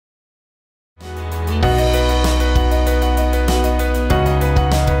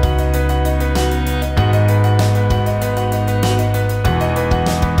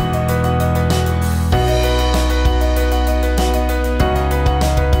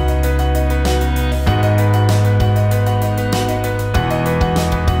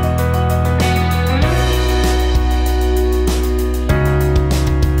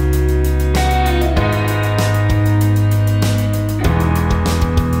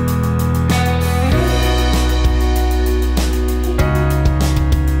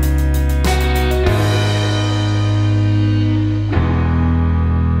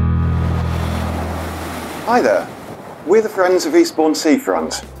Hi there, we're the friends of Eastbourne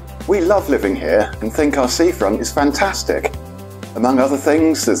Seafront. We love living here and think our seafront is fantastic. Among other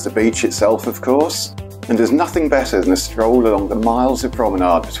things, there's the beach itself, of course, and there's nothing better than a stroll along the miles of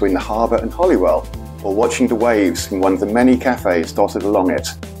promenade between the harbour and Holywell, or watching the waves from one of the many cafes dotted along it.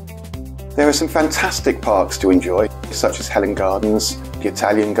 There are some fantastic parks to enjoy, such as Helen Gardens, the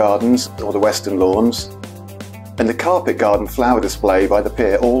Italian Gardens, or the Western Lawns. And the carpet garden flower display by the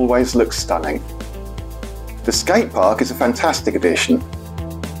pier always looks stunning. The skate park is a fantastic addition.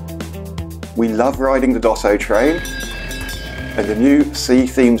 We love riding the Dotto train, and the new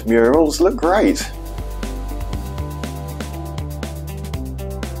sea-themed murals look great.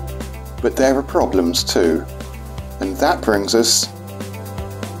 But there are problems too, and that brings us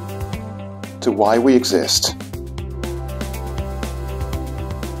to why we exist.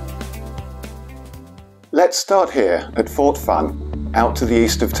 Let's start here at Fort Fun, out to the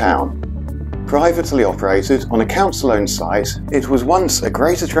east of town. Privately operated on a council-owned site, it was once a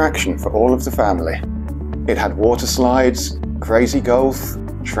great attraction for all of the family. It had water slides, crazy golf,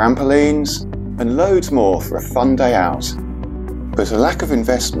 trampolines, and loads more for a fun day out. But a lack of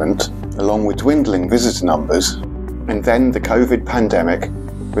investment, along with dwindling visitor numbers, and then the COVID pandemic,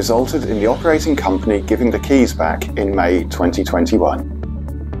 resulted in the operating company giving the keys back in May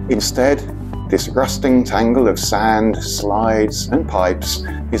 2021. Instead, this rusting tangle of sand, slides and pipes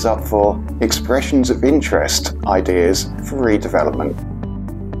is up for expressions of interest ideas for redevelopment.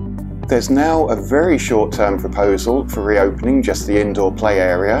 There's now a very short-term proposal for reopening just the indoor play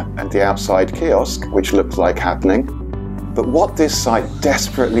area and the outside kiosk, which looks like happening. But what this site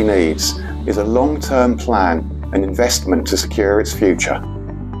desperately needs is a long-term plan and investment to secure its future.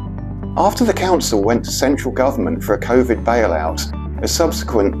 After the council went to central government for a COVID bailout, a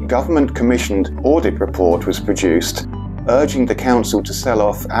subsequent government-commissioned audit report was produced, urging the council to sell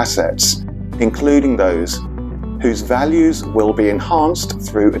off assets, including those whose values will be enhanced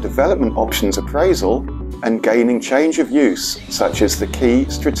through a development options appraisal and gaining change of use, such as the key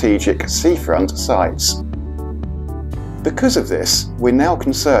strategic seafront sites. Because of this, we're now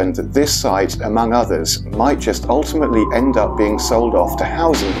concerned that this site, among others, might just ultimately end up being sold off to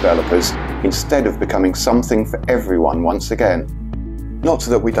housing developers instead of becoming something for everyone once again. Not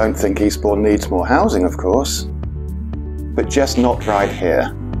that we don't think Eastbourne needs more housing, of course, but just not right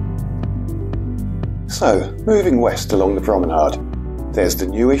here. So, moving west along the promenade, there's the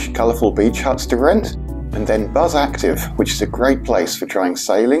newish colourful beach huts to rent, and then Buzz Active, which is a great place for trying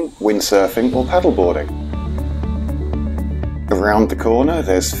sailing, windsurfing or paddleboarding. Around the corner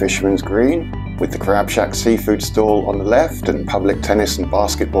there's Fisherman's Green, with the Crab Shack seafood stall on the left and public tennis and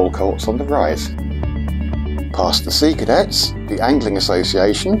basketball courts on the right. Past the Sea Cadets, the Angling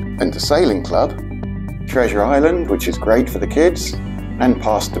Association and the Sailing Club, Treasure Island, which is great for the kids, and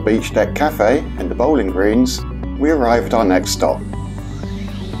past the Beach Deck Cafe and the bowling greens, we arrive at our next stop,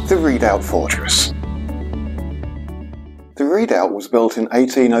 the Redoubt Fortress. The Redoubt was built in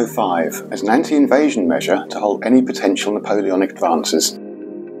 1805 as an anti-invasion measure to halt any potential Napoleonic advances.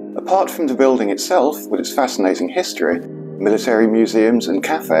 Apart from the building itself, with its fascinating history, military museums and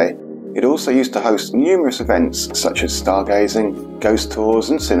cafe, it also used to host numerous events such as stargazing, ghost tours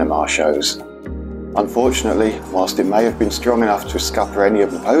and cinema shows. Unfortunately, whilst it may have been strong enough to scupper any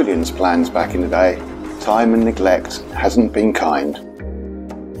of Napoleon's plans back in the day, time and neglect hasn't been kind.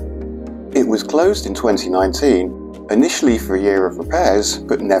 It was closed in 2019, initially for a year of repairs,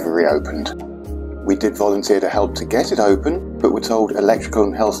 but never reopened. We did volunteer to help to get it open, but were told electrical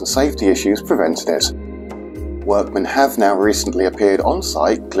and health and safety issues prevented it. Workmen have now recently appeared on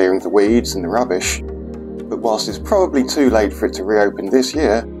site clearing the weeds and the rubbish, but whilst it's probably too late for it to reopen this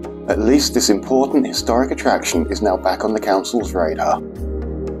year, at least this important historic attraction is now back on the council's radar.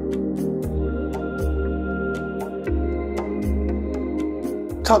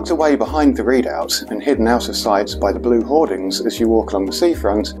 Tucked away behind the Redoubt and hidden out of sight by the blue hoardings as you walk along the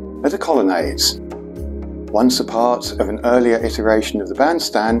seafront are the colonnades. Once a part of an earlier iteration of the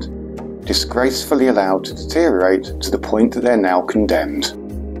bandstand, disgracefully allowed to deteriorate to the point that they're now condemned.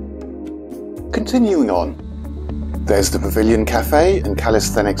 Continuing on, there's the Pavilion Cafe and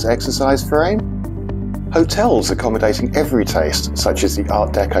Calisthenics Exercise Frame, hotels accommodating every taste such as the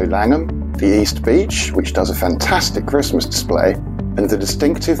Art Deco Langham, the East Beach, which does a fantastic Christmas display, and the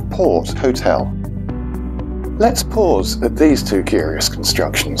distinctive Port Hotel. Let's pause at these two curious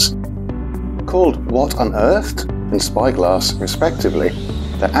constructions. Called What Unearthed and Spyglass respectively,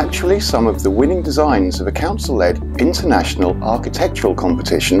 they're actually some of the winning designs of a council-led international architectural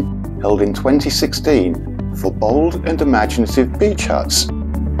competition held in 2016 for bold and imaginative beach huts.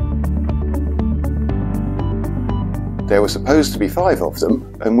 There were supposed to be 5 of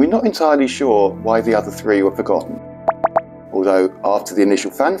them, and we're not entirely sure why the other 3 were forgotten. Although, after the initial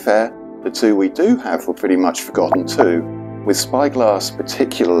fanfare, the 2 we do have were pretty much forgotten too, with Spyglass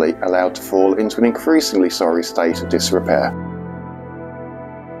particularly allowed to fall into an increasingly sorry state of disrepair.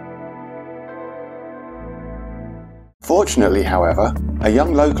 Fortunately, however, a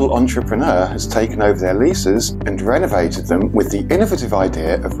young local entrepreneur has taken over their leases and renovated them with the innovative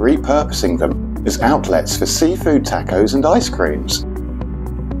idea of repurposing them as outlets for seafood tacos and ice creams.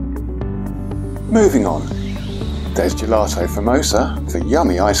 Moving on, there's Gelato Famosa for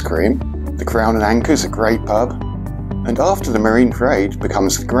yummy ice cream, the Crown and Anchor's a great pub, and after the Marine Parade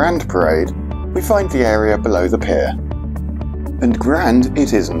becomes the Grand Parade, we find the area below the pier. And grand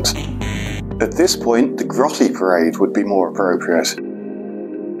it isn't. At this point, the Grotty Parade would be more appropriate.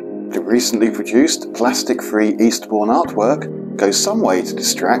 The recently produced plastic-free Eastbourne artwork goes some way to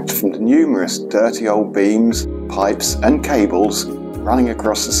distract from the numerous dirty old beams, pipes and cables running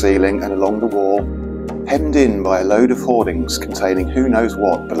across the ceiling and along the wall, hemmed in by a load of hoardings containing who knows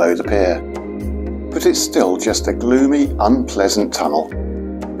what below the pier. But it's still just a gloomy, unpleasant tunnel.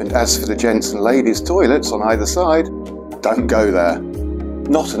 And as for the gents and ladies' toilets on either side, don't go there.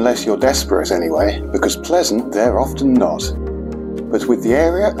 Not unless you're desperate anyway, because pleasant they're often not. But with the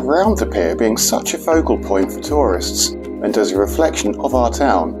area around the pier being such a focal point for tourists, and as a reflection of our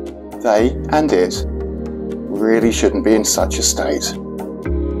town, they and it really shouldn't be in such a state.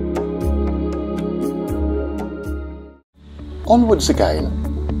 Onwards again,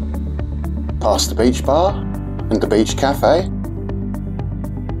 past the beach bar and the beach cafe,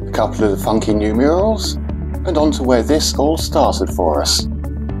 a couple of the funky new murals, and on to where this all started for us,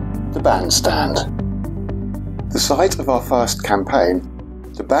 the bandstand. The site of our first campaign,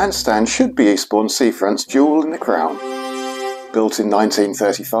 the bandstand should be Eastbourne Seafront's jewel in the crown. Built in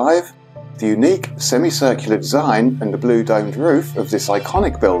 1935, the unique semicircular design and the blue domed roof of this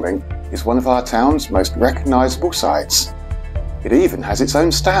iconic building is one of our town's most recognisable sights. It even has its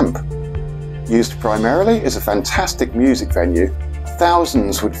own stamp. Used primarily as a fantastic music venue,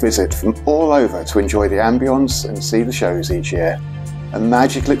 thousands would visit from all over to enjoy the ambience and see the shows each year. A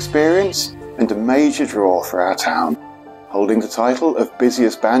magical experience and a major draw for our town, holding the title of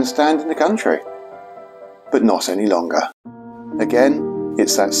busiest bandstand in the country. But not any longer. Again,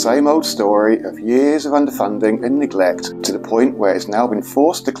 it's that same old story of years of underfunding and neglect to the point where it's now been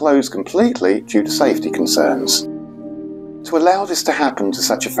forced to close completely due to safety concerns. To allow this to happen to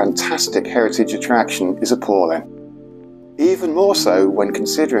such a fantastic heritage attraction is appalling. Even more so when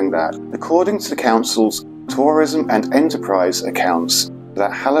considering that, according to the Council's Tourism and Enterprise accounts,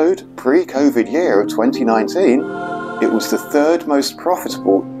 that hallowed pre-Covid year of 2019, it was the 3rd most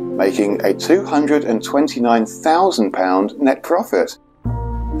profitable, making a £229,000 net profit.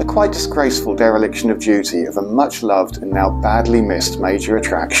 A quite disgraceful dereliction of duty of a much loved and now badly missed major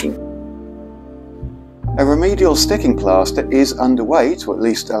attraction. A remedial sticking plaster is underway to at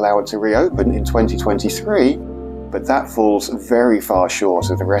least allow it to reopen in 2023, but that falls very far short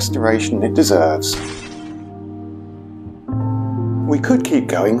of the restoration it deserves. We could keep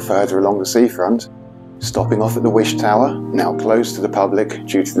going further along the seafront, stopping off at the Wish Tower, now closed to the public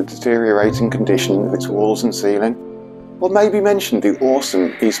due to the deteriorating condition of its walls and ceiling, or maybe mention the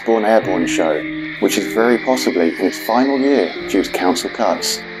awesome Eastbourne Airborne Show, which is very possibly in its final year due to council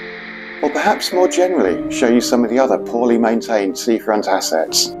cuts. Or perhaps more generally show you some of the other poorly maintained seafront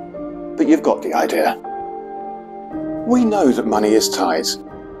assets. But you've got the idea. We know that money is tight,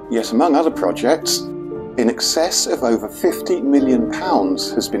 yet among other projects, in excess of over £50 million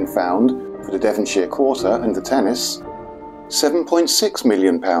has been found for the Devonshire Quarter and the tennis, £7.6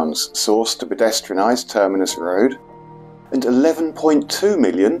 million sourced to pedestrianise Terminus Road, and £11.2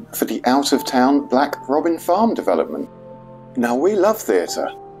 million for the out-of-town Black Robin Farm development. Now we love theatre,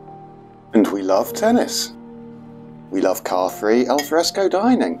 and we love tennis. We love car-free alfresco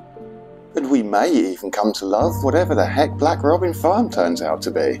dining, and we may even come to love whatever the heck Black Robin Farm turns out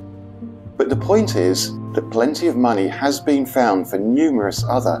to be. But the point is that plenty of money has been found for numerous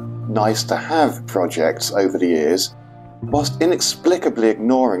other nice-to-have projects over the years, whilst inexplicably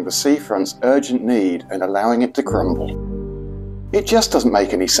ignoring the seafront's urgent need and allowing it to crumble. It just doesn't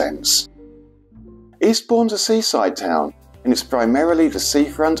make any sense. Eastbourne's a seaside town, and it's primarily the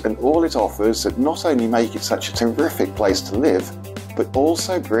seafront and all it offers that not only make it such a terrific place to live, but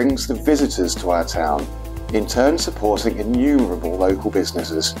also brings the visitors to our town, in turn supporting innumerable local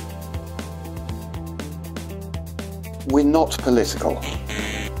businesses. We're not political.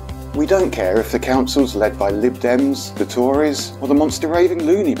 We don't care if the council's led by Lib Dems, the Tories, or the monster-raving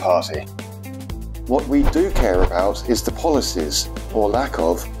Looney Party. What we do care about is the policies, or lack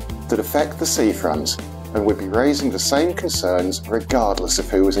of, that affect the seafront, and would be raising the same concerns regardless of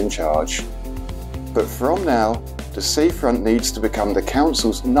who was in charge. But from now, the seafront needs to become the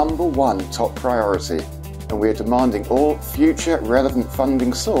Council's #1 top priority, and we are demanding all future relevant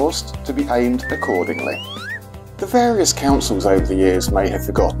funding sourced to be aimed accordingly. The various councils over the years may have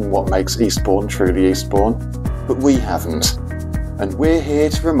forgotten what makes Eastbourne truly Eastbourne, but we haven't. And we're here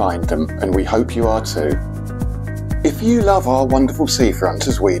to remind them, and we hope you are too. If you love our wonderful seafront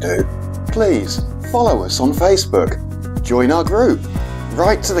as we do, please follow us on Facebook, join our group,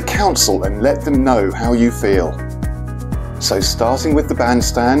 write to the council and let them know how you feel. So starting with the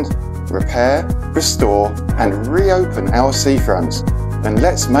bandstand, repair, restore and reopen our seafront, and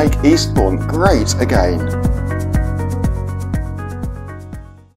let's make Eastbourne great again.